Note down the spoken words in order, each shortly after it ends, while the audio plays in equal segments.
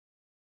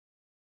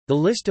The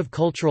list of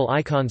cultural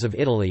icons of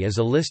Italy is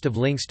a list of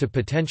links to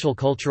potential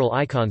cultural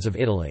icons of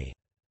Italy.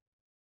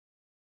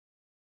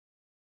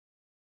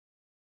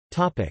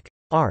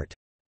 Art.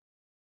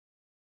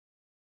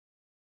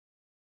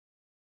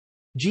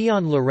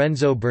 Gian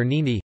Lorenzo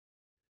Bernini,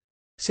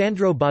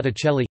 Sandro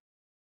Botticelli,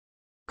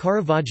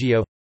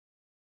 Caravaggio,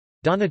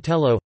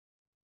 Donatello,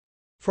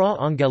 Fra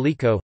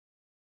Angelico,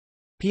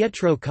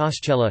 Pietro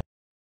Coscella,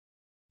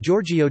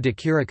 Giorgio de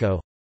Chirico,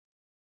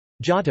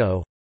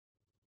 Giotto,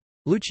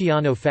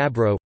 Luciano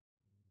Fabbro,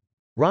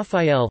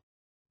 Raphael,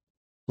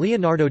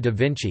 Leonardo da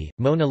Vinci,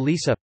 Mona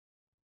Lisa,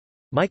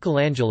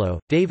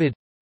 Michelangelo, David,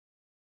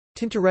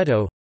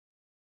 Tintoretto,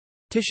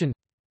 Titian.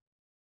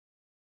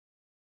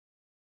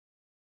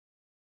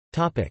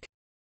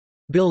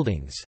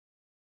 Buildings.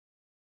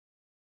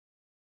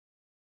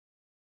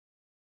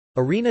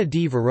 Arena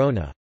di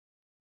Verona,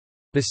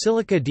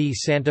 Basilica di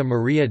Santa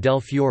Maria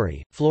del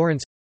Fiore,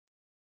 Florence,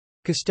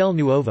 Castel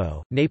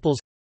Nuovo, Naples,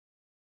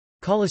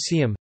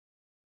 Colosseum,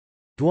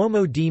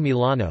 Duomo di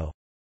Milano,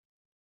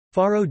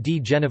 Faro di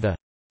Genova,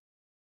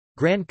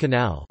 Grand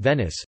Canal,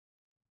 Venice,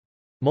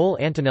 Mole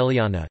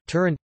Antonelliana,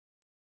 Turin,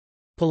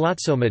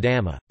 Palazzo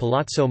Madama,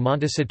 Palazzo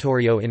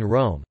Montecitorio in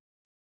Rome,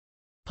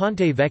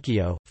 Ponte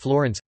Vecchio,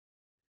 Florence,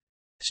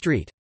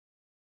 St.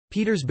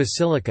 Peter's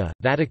Basilica,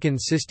 Vatican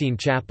Sistine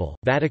Chapel,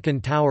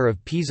 Vatican Tower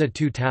of Pisa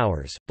 2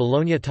 towers,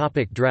 Bologna.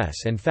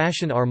 Dress and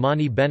fashion.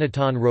 Armani,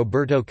 Benetton,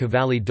 Roberto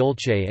Cavalli,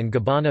 Dolce &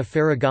 Gabbana,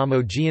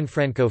 Ferragamo,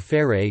 Gianfranco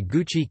Ferré,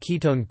 Gucci,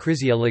 Ketone,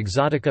 Krizia,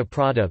 Luxottica,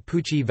 Prada,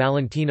 Pucci,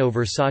 Valentino,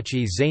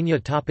 Versace, Zegna.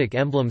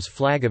 Emblems.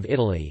 Flag of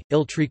Italy,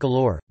 Il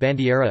Tricolore,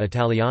 Bandiera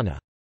Italiana.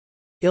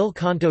 Il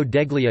Canto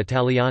degli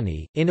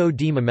Italiani, Inno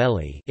di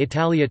Mameli,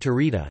 Italia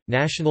Turrita,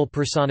 national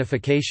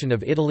personification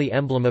of Italy.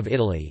 Emblem of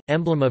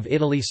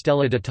Italy,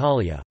 Stella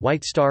d'Italia,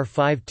 white star.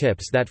 5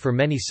 tips that for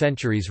many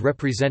centuries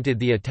represented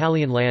the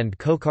Italian land.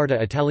 Coccarda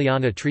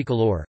Italiana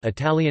Tricolore,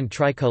 Italian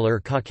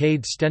tricolor.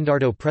 Cockade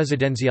Stendardo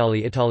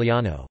Presidenziale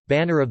Italiano,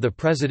 banner of the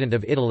President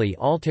of Italy.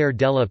 Altar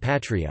della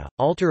Patria,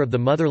 altar of the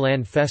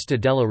motherland. Festa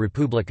della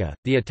Repubblica,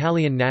 the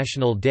Italian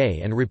National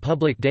Day and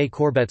Republic Day.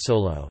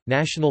 Corbezzolo,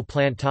 national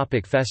plant.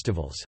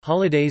 Festivals.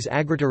 Holidays.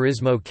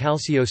 Agriturismo,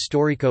 Calcio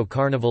Storico,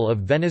 Carnival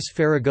of Venice,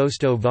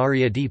 Ferragosto,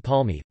 Varia di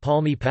Palmi,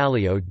 Palmi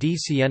Palio di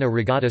Siena,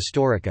 Regatta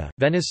Storica,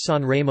 Venice,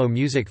 Sanremo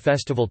Music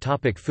Festival.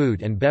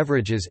 Food and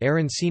beverages.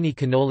 Arancini,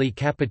 cannoli,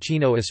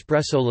 cappuccino,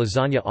 espresso,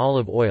 lasagna,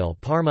 olive oil,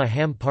 Parma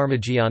ham,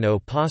 parmigiano,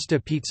 pasta,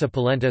 pizza,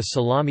 polenta,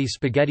 salami,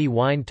 spaghetti.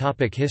 Wine.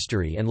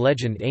 History and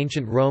legend.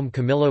 Ancient Rome,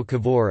 Camillo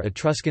Cavour,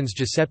 Etruscans,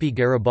 Giuseppe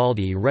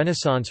Garibaldi,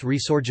 Renaissance,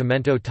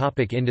 Risorgimento.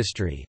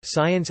 Industry,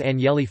 science.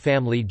 Agnelli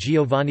family,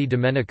 Giovanni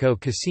Domenico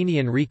Cassini,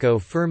 Enrico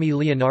Fermi,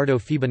 Leonardo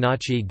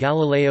Fibonacci,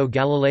 Galileo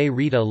Galilei,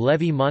 Rita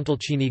Levi,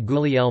 Montalcini,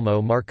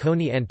 Guglielmo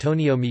Marconi,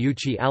 Antonio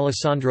Meucci,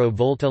 Alessandro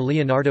Volta,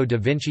 Leonardo da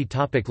Vinci.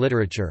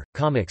 Literature,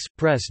 comics,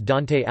 press.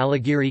 Dante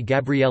Alighieri,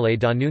 Gabriele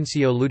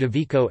D'Annunzio,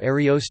 Ludovico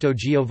Ariosto,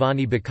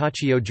 Giovanni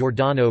Boccaccio,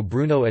 Giordano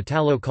Bruno,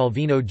 Italo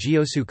Calvino,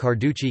 Giosu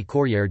Carducci.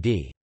 Corriere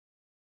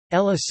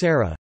della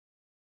Sera,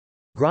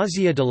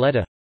 Grazia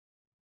Deledda,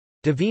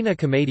 Divina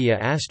Commedia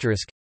 ***,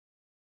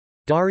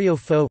 Dario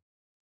Fo,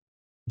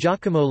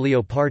 Giacomo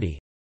Leopardi,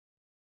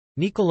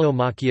 Niccolò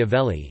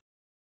Machiavelli,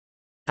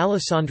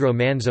 Alessandro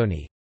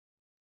Manzoni,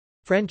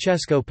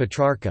 Francesco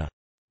Petrarca,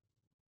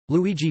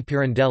 Luigi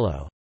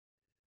Pirandello,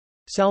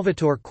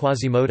 Salvatore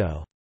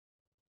Quasimodo,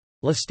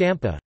 La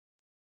Stampa,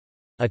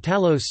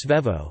 Italo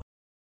Svevo,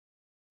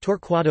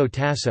 Torquato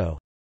Tasso,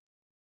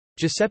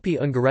 Giuseppe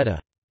Ungaretta.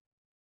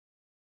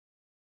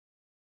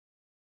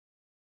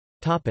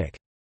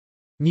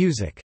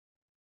 Music.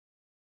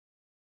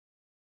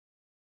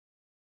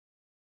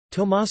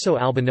 Tommaso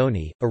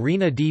Albinoni,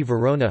 Arena di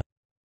Verona,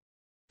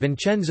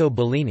 Vincenzo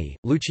Bellini,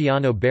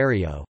 Luciano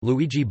Berio,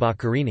 Luigi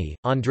Boccherini,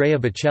 Andrea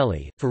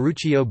Bocelli,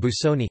 Ferruccio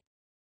Busoni.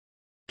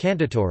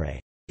 Cantautore,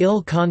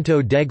 Il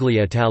Canto degli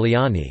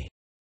Italiani,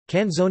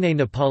 Canzone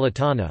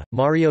Napolitana,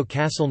 Mario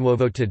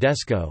Castelnuovo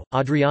Tedesco,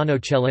 Adriano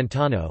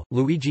Celentano,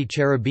 Luigi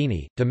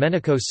Cherubini,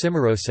 Domenico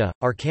Cimarosa,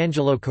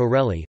 Arcangelo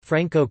Corelli,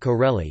 Franco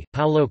Corelli,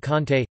 Paolo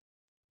Conte,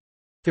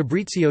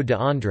 Fabrizio De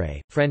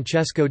André,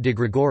 Francesco De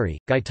Gregori,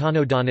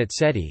 Gaetano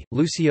Donizetti,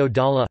 Lucio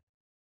Dalla,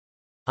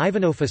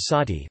 Ivano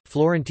Fossati,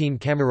 Florentine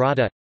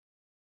Camerata,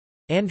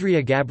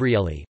 Andrea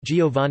Gabrielli,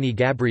 Giovanni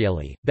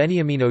Gabrielli,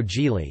 Beniamino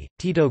Gigli,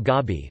 Tito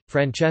Gobbi,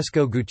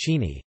 Francesco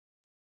Guccini.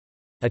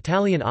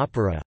 Italian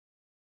opera,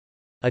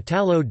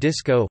 Italo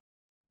disco,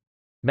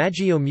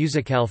 Maggio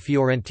Musicale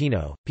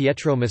Fiorentino,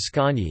 Pietro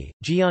Mascagni,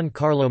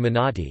 Giancarlo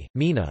Menotti,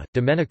 Mina,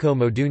 Domenico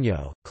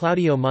Modugno,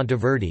 Claudio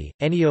Monteverdi,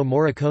 Ennio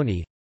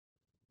Morricone,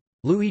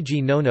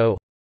 Luigi Nono,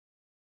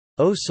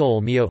 O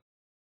Sole Mio,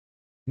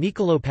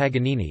 Niccolò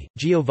Paganini,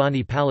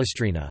 Giovanni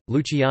Palestrina,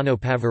 Luciano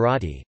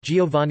Pavarotti,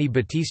 Giovanni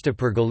Battista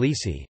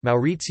Pergolesi,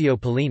 Maurizio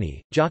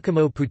Pollini,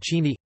 Giacomo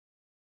Puccini,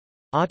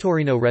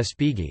 Ottorino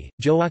Respighi,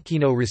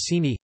 Gioacchino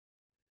Rossini.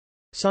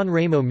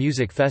 Sanremo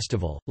Music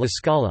Festival, La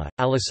Scala,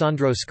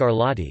 Alessandro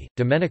Scarlatti,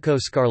 Domenico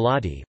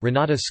Scarlatti,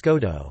 Renata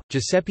Scotto,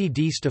 Giuseppe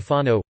Di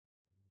Stefano,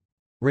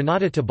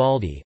 Renata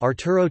Tebaldi,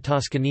 Arturo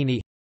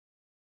Toscanini.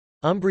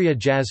 Umbria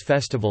Jazz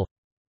Festival,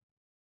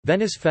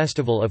 Venice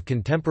Festival of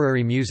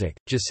Contemporary Music,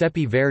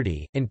 Giuseppe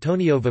Verdi,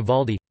 Antonio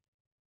Vivaldi.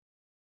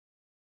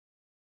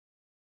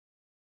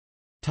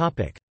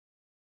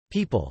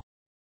 People.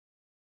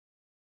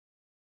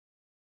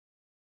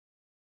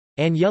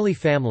 Agnelli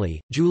family,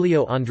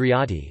 Giulio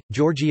Andreotti,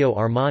 Giorgio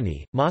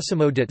Armani,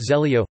 Massimo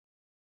d'Azeglio,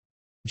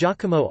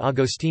 Giacomo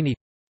Agostini.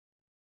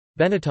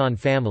 Benetton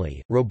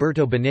family,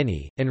 Roberto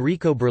Benigni,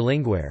 Enrico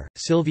Berlinguer,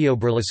 Silvio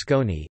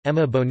Berlusconi,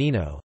 Emma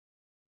Bonino,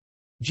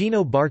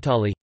 Gino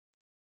Bartali,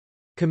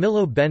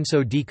 Camillo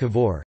Benso di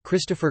Cavour,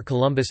 Christopher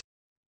Columbus,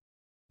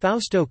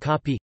 Fausto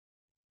Coppi,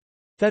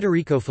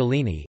 Federico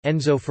Fellini,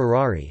 Enzo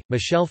Ferrari,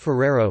 Michel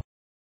Ferrero,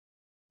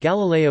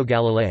 Galileo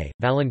Galilei,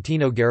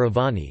 Valentino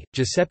Garavani,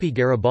 Giuseppe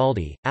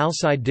Garibaldi,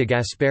 Alcide de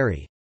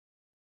Gasperi,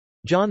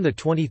 John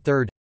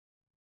XXIII,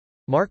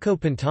 Marco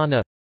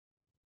Pantana,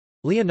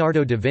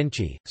 Leonardo da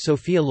Vinci,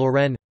 Sophia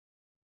Loren,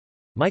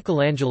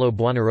 Michelangelo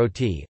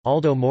Buonarroti,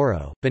 Aldo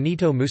Moro,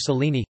 Benito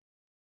Mussolini,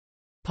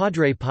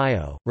 Padre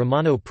Pio,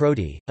 Romano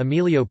Prodi,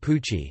 Emilio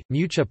Pucci,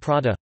 Muccia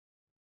Prada,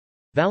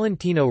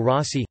 Valentino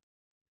Rossi,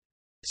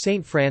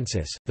 Saint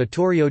Francis,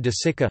 Vittorio de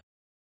Sica,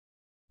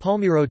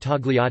 Palmiro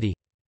Togliatti.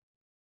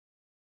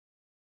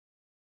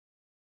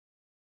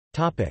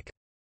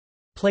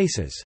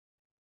 Places.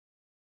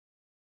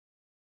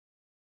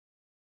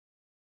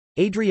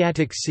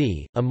 Adriatic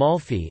Sea,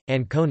 Amalfi,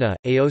 Ancona,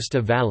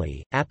 Aosta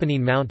Valley,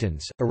 Apennine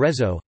Mountains,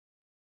 Arezzo,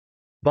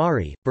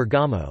 Bari,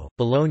 Bergamo,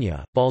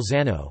 Bologna,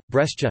 Bolzano,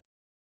 Brescia,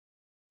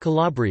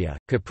 Calabria,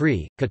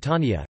 Capri,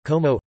 Catania,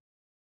 Como,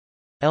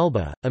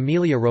 Elba,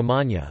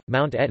 Emilia-Romagna,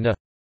 Mount Etna,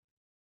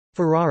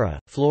 Ferrara,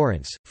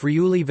 Florence,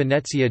 Friuli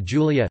Venezia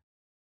Giulia,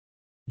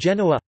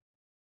 Genoa,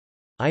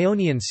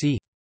 Ionian Sea,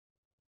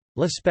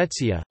 La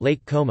Spezia,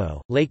 Lake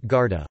Como, Lake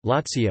Garda,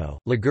 Lazio,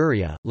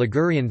 Liguria,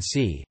 Ligurian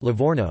Sea,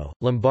 Livorno,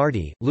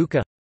 Lombardy,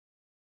 Lucca,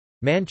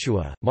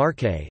 Mantua,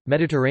 Marche,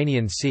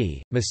 Mediterranean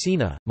Sea,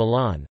 Messina,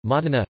 Milan,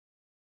 Modena,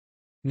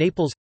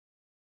 Naples,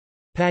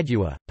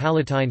 Padua,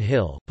 Palatine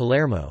Hill,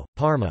 Palermo,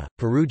 Parma,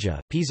 Perugia,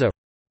 Pisa,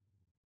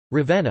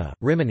 Ravenna,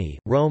 Rimini,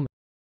 Rome,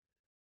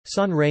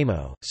 San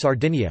Remo,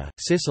 Sardinia,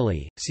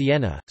 Sicily,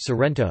 Siena,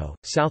 Sorrento,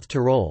 South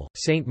Tyrol,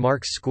 St.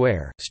 Mark's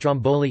Square,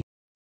 Stromboli,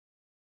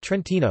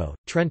 Trentino,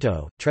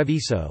 Trento,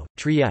 Treviso,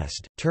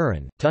 Trieste,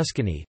 Turin,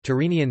 Tuscany,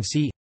 Tyrrhenian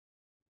Sea,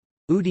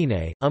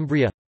 Udine,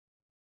 Umbria,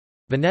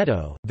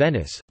 Veneto,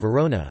 Venice,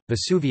 Verona,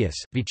 Vesuvius,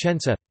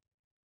 Vicenza.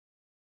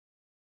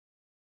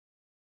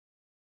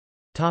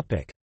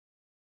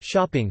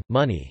 Shopping,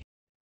 money.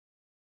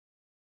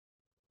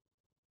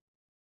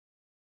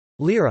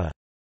 Lira,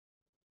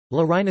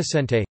 La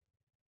Rinascente.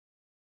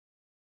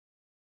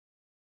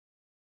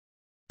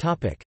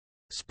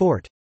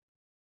 Sport.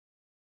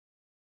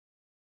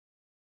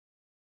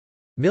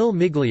 Mille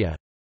Miglia,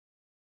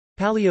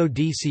 Palio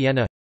di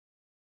Siena,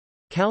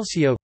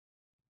 Calcio,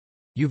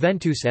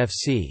 Juventus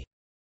FC,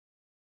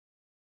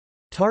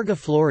 Targa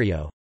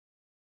Florio,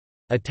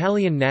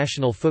 Italian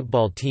national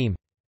football team.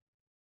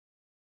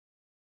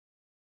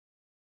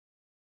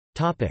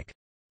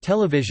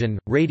 Television,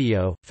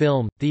 radio,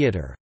 film,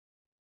 theatre.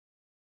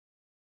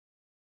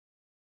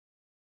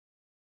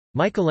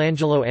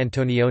 Michelangelo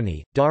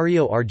Antonioni,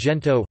 Dario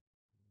Argento,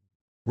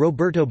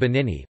 Roberto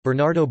Benigni,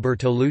 Bernardo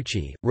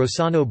Bertolucci,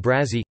 Rossano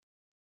Brazzi,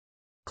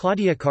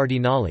 Claudia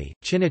Cardinali,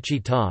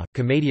 Cinecittà,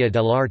 Commedia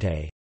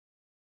dell'arte,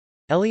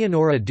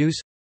 Eleonora Duse,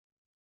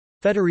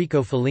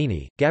 Federico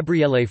Fellini,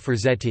 Gabriele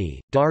Ferzetti,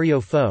 Dario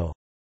Fo,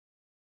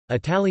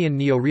 Italian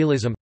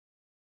neorealism,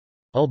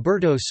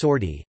 Alberto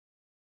Sordi,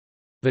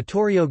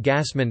 Vittorio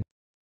Gassman,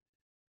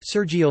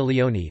 Sergio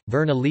Leone,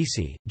 Verna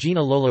Lisi,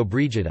 Gina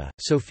Lollobrigida,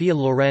 Sofia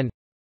Loren,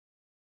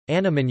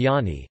 Anna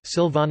Magnani,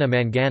 Silvana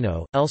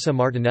Mangano, Elsa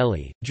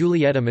Martinelli,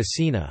 Giulietta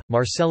Messina,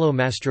 Marcello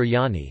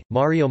Mastroianni,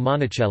 Mario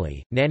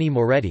Monicelli, Nanni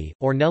Moretti,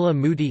 Ornella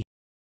Muti,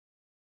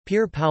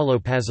 Pier Paolo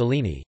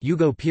Pasolini,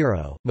 Ugo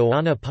Piero,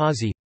 Moana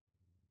Pazzi,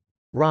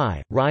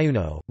 Rai,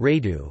 Raiuno,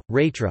 Radu,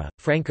 Reitra,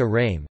 Franca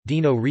Rame,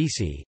 Dino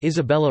Risi,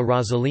 Isabella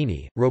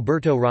Rossellini,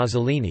 Roberto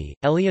Rossellini,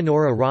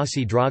 Eleonora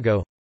Rossi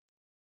Drago,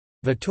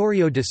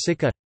 Vittorio de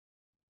Sica,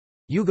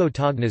 Ugo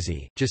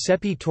Tognazzi,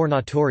 Giuseppe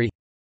Tornatori,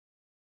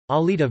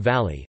 Alita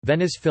Valley,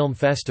 Venice Film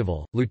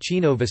Festival,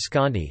 Luchino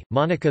Visconti,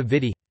 Monica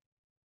Vitti.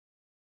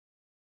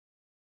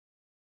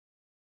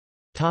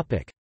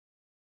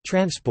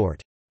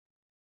 Transport.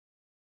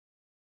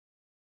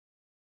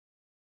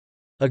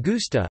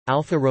 Augusta,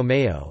 Alfa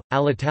Romeo,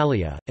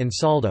 Alitalia,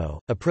 Ansaldo,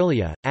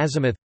 Aprilia,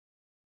 Azimuth,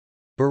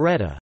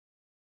 Beretta,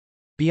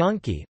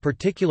 Bianchi,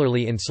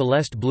 particularly in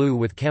celeste blue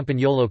with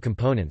Campagnolo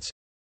components,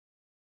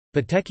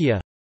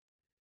 Bottecchia,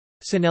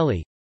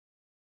 Sinelli,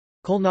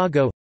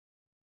 Colnago,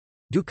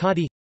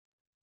 Ducati,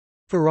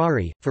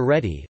 Ferrari,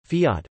 Ferretti,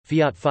 Fiat,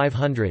 Fiat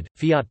 500,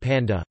 Fiat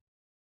Panda,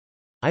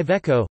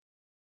 Iveco,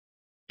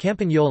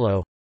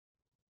 Campagnolo,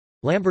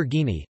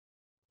 Lamborghini,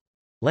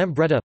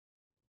 Lambretta,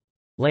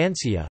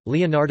 Lancia,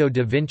 Leonardo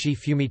da Vinci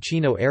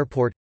Fiumicino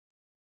Airport,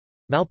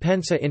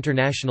 Malpensa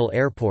International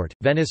Airport,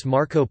 Venice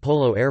Marco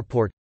Polo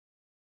Airport,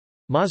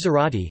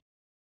 Maserati,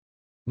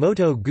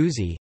 Moto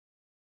Guzzi,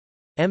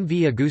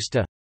 MV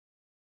Agusta,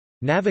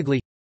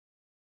 Navigli,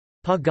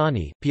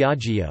 Pagani,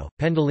 Piaggio,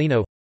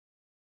 Pendolino,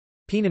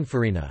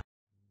 Pininfarina,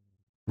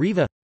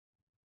 Riva,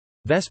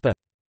 Vespa.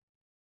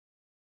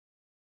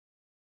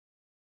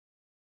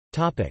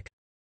 Topic.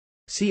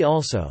 See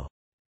also: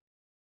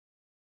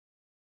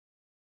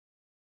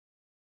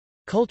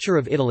 Culture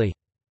of Italy.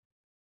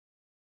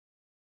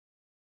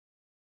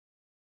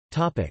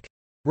 Topic.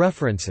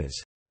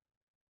 References.